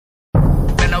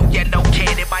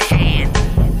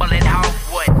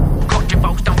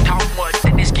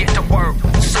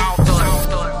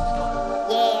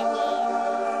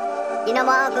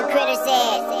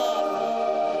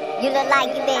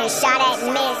like you been shot at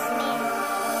and missed.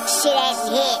 Shit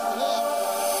hasn't hit.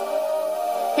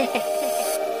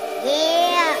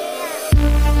 Yeah.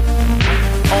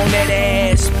 On that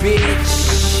ass, bitch.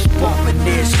 Bumping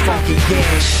this funky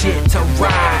ass shit to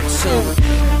ride to.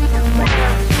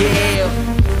 Yeah.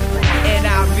 And I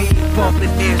be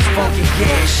bumping this funky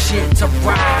ass shit to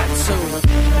ride to.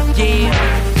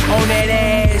 Yeah. On that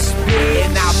ass, bitch.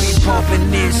 And I be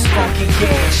bumping this funky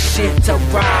ass shit to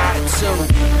ride to.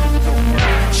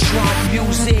 Trump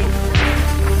music.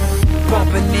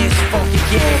 Bumping this funky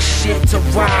ass shit to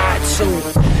ride to.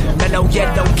 Mellow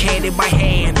yellow can in my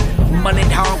hand. Money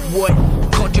hardwood.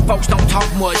 Country folks don't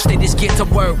talk much, they just get to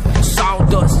work.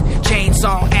 Sawdust,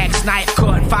 chainsaw, axe, knife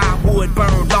cut, firewood,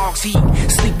 burn logs, heat.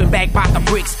 Sleeping back by the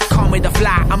bricks, call me the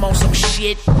fly, I'm on some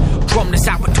shit. Drum this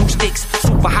out with 2 sticks,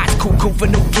 super hot, cool for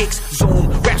new kicks.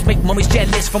 Zoom, raps make mummies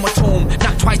jealous from a tomb.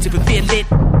 Not twice if you feel it.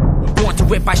 Born to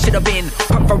rip, I should have been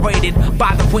perforated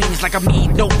by the wings like a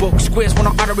mead notebook. Squares want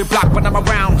an artery block, but I'm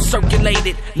around,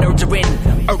 circulated. Nerds are in,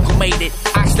 Urkel made it.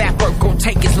 I slap Urkel,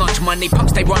 take his lunch money.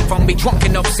 Punks they run from me, drunk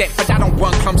and upset, but I don't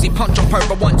run clumsy. Punch on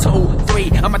purple, 1, 2,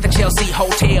 3. I'm at the Chelsea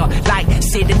Hotel, like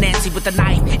Sid and Nancy with a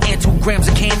knife and 2 grams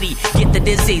of candy. Get the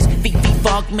disease, feet,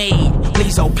 fuck me.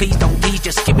 Please, oh please don't tease,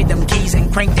 just give me them keys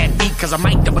and crank that beat, cause I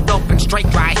might double up and straight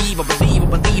dry heave. I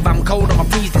believe I'm cold, I'ma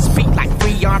freeze this beat like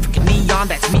free African neon.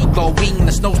 That's me glowing in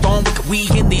the snowstorm, we could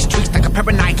weave in these streets like a pair of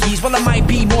Nikes. Well, I might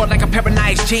be more like a pair of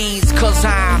nice jeans, cause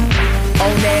I'm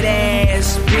on that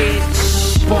ass,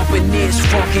 bitch. Bumping this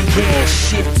funky ass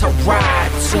shit to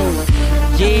ride to.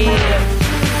 Yeah.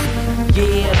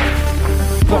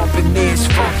 Bumping this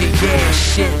funky ass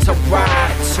shit to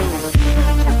ride to.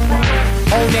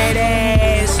 On that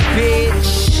ass,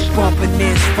 bitch. Bumping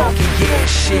this funky ass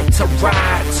shit to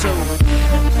ride to.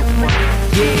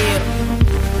 Yeah.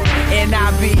 And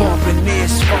I be bumping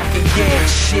this funky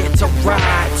ass shit to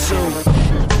ride to.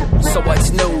 So what's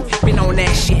new? Been on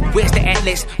that shit. Where's the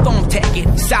Atlas? Phone tag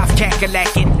it. South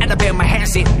Cackalack Alabama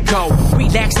has it. Go.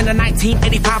 Relax in the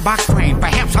 1985 box frame.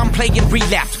 Perhaps I'm playing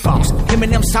relapse box. Him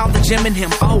and them saw the gym in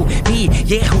him. Oh, me.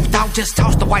 Yeah, who thought? Just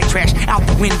tossed the white trash out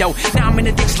the window. Now I'm in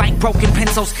the ditch like broken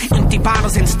pencils. Empty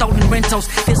bottles and stolen rentals.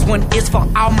 This one is for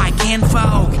all my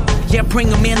kinfolk. Yeah, bring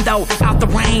them in though. Out the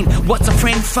rain. What's a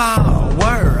friend for?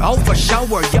 Word. Oh, for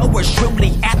sure. Yours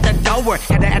truly at the door.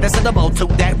 Had to add a syllable to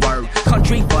that word.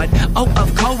 Country, but oh,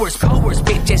 of course,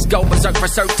 bitches go berserk for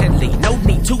certainly. No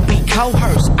need to be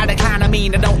coerced. I decline, I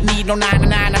mean, I don't need no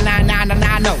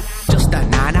 99999, no. Just a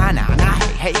 999.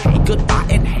 Hey, goodbye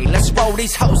and hey, let's roll.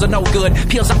 These hoes are no good,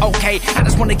 pills are okay. I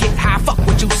just wanna get high, fuck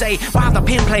what you say. While the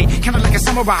pen play, kinda like a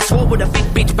samurai sword with a big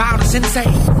bitch bow to sensei.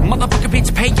 Motherfucker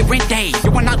bitch, pay your rent day.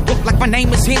 You wanna look like my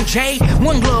name is MJ?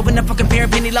 One glove and a fucking pair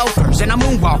of penny loafers, and I'm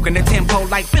moonwalking the tempo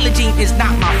like Billie Jean is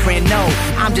not my friend, no.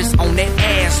 I'm just on that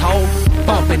asshole,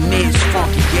 bumping this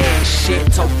funky ass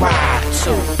shit to ride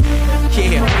to.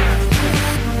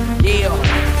 Yeah.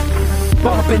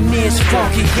 Bumping this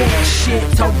funky ass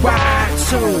shit to ride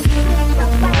to.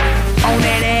 On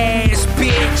that ass,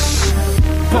 bitch.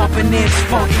 Bumping this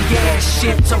funky ass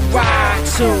shit to ride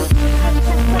to.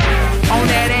 On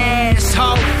that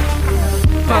asshole.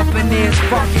 Bumping this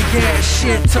funky ass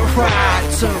shit to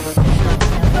ride to.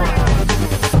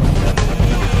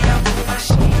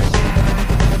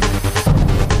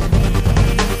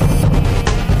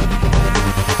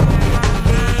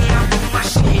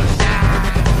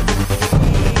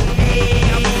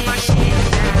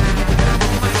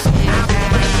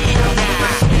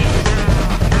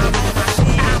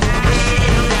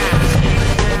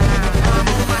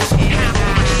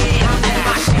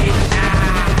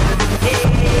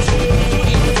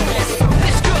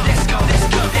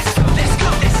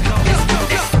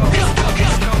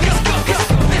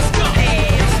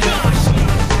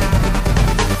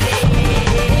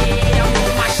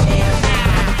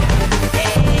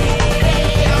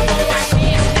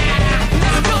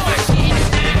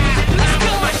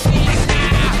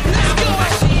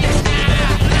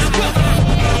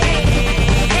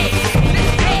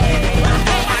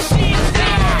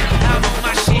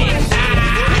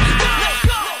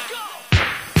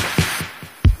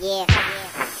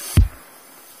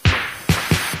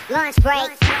 Lunch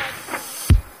break.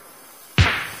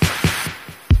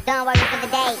 Don't worry for the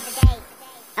day.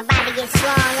 I'm about to get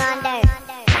slung under.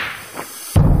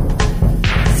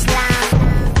 Slung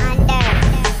under.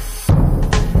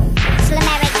 Slim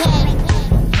American.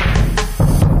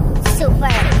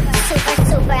 Super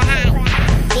hot.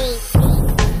 Beat.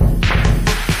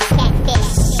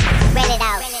 Catfish. Reel it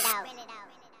out.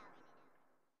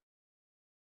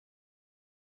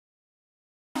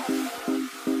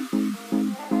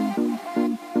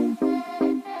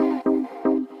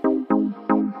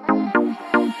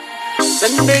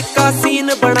 Sunday का scene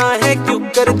बना है क्यों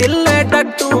कर दिल है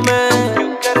डट्टू मैं,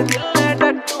 क्यों कर दिल है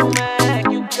डट्टू मैं,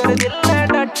 क्यों कर दिल है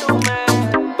डट्टू मैं।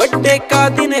 बर्थडे का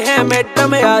दिन है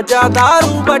मैडम आजा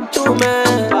दारू बट्टू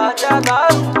में, आजा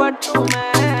दारू बट्टू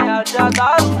में, आजा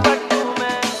दारू बट्टू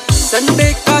में।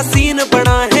 संडे का सीन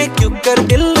बना है क्यों कर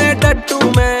दिल है डट्टू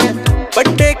मैं,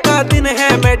 बर्थडे का दिन है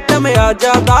मैडम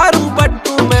आजा दारू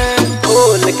बट्टू में।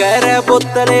 खोल कर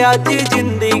बोतल आज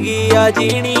जिंदगी आ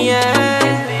जीनी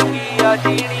है,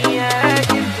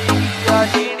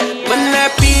 मन्ने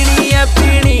पीनी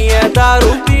है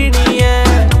दारू पीनी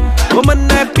है, वो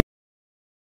मन्ने